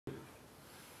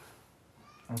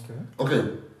Okay.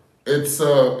 Okay. It's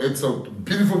a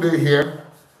beautiful day here.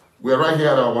 We are right here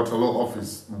at our Waterloo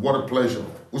office. What a pleasure,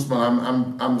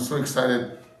 Usman. I'm so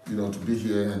excited, to be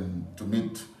here and to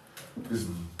meet these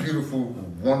beautiful,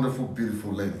 wonderful,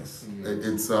 beautiful ladies.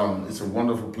 It's a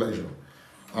wonderful pleasure.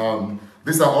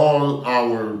 These are all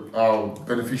our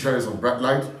beneficiaries of Bright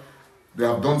Light. They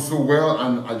have done so well,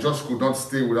 and I just could not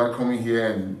stay without coming here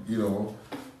and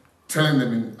telling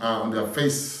them on their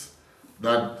face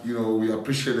that we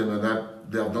appreciate them and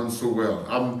that they have done so well.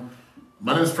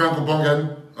 My name is Franco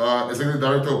Bongan, Executive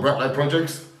Director of Bright Light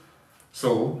Projects.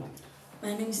 So,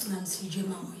 my name is Nancy J.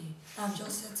 Mamoyi. I've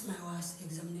just set my last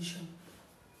examination.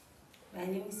 My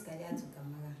name is Kaliatu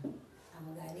Kamara.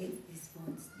 I'm graduate this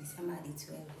month, December the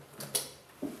 12th.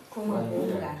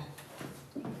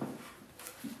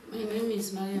 My name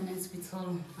is Mariam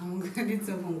Hospital. I'm graduate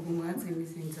from Kumura Training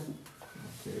Center.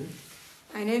 Okay.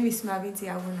 My name is Mariti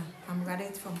Awuna. I'm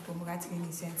graduate from Kumura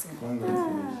Training Center.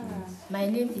 Congratulations. My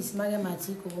name is Mariam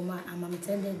Kuruma. I'm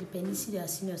attending the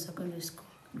Beneficiaries Senior Secondary School.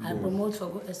 I promote for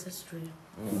Go SS3.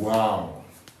 wow,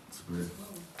 that's great.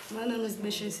 My name is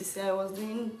Beneficiaries. I was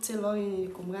doing tailoring in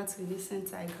the Kumura Training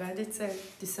Center. I graduated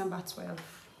December 12th.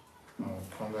 Oh,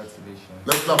 congratulations.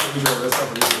 Let's clap for this. Let's clap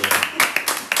for this.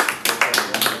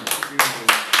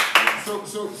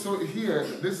 So here,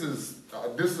 this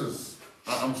is.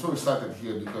 I'm so excited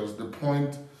here because the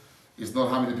point is not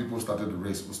how many people started the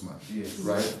race, Usman. Yes.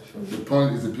 Right. Sure. The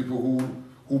point is the people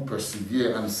who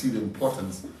persevere and see the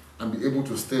importance and be able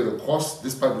to stay the course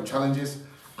despite the challenges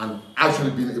and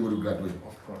actually being able to graduate.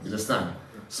 Of course. You understand?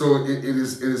 So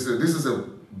this is a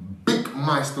big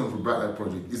milestone for Bright Light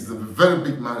Project. It's a very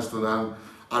big milestone, and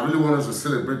I really want us to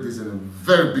celebrate this in a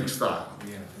very big style.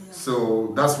 Yeah.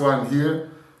 So that's why I'm here.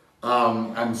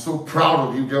 I'm so proud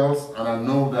of you girls, and I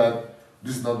know that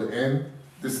this is not the end.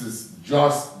 This is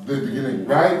just the beginning,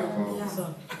 right? Yeah.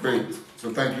 Great.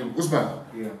 So thank you. Usman,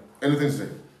 Yeah. anything to say?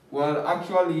 Well,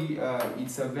 actually,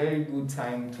 it's a very good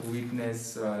time to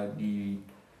witness the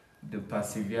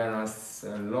perseverance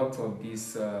a lot of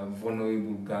these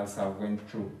vulnerable girls have went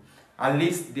through. At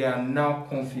least they are now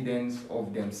confident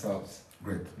of themselves.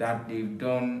 Great. That they've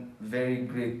done very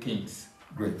great things.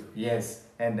 Great. Yes,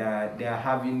 and they are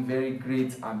having very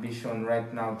great ambition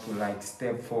right now to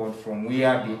step forward from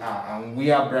where they are, and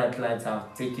where Bright Lights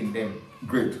have taken them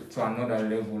Great. to another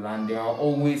level, and they are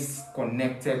always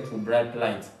connected to Bright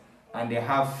Light, and they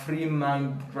have free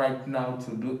mind right now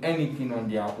to do anything on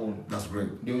their own. That's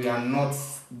great. They are not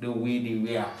the way they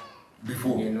were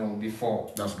Before.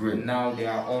 before. That's great. Now they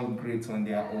are all great on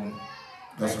their own.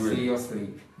 That's great.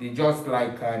 Seriously, they just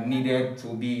needed to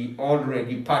be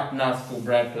already partners for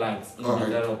Bright Lights in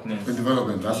development. In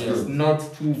development, that's yes, good. not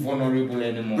too vulnerable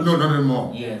anymore. No, not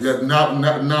anymore. Yes. Yeah.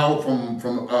 Now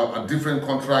from a different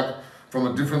contract, from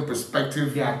a different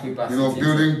perspective. Their capacity.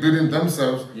 Building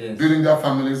themselves, yes. Building their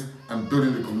families, and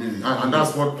building the community, and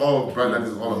that's what all of Bright Light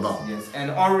is all about. Yes,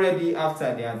 and already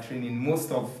after their training,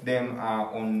 most of them are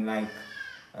on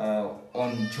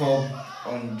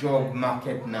on job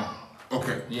market now.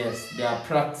 Okay. Yes, they are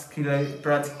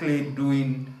practically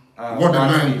doing what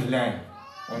they learn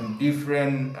on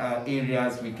different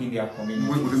areas within their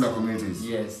communities. Within their communities.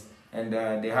 Yes, and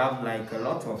they have a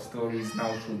lot of stories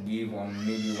now to give on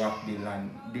maybe what they learn.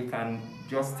 They can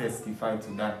just testify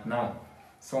to that now.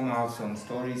 Some have some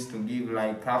stories to give,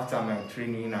 after my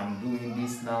training, I'm doing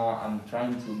this now, I'm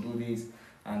trying to do this,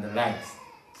 and the likes.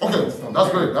 Okay,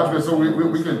 that's great. That's great. So we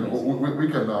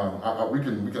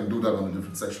can do that on a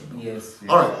different section. Yes.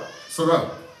 All right. So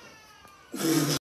then.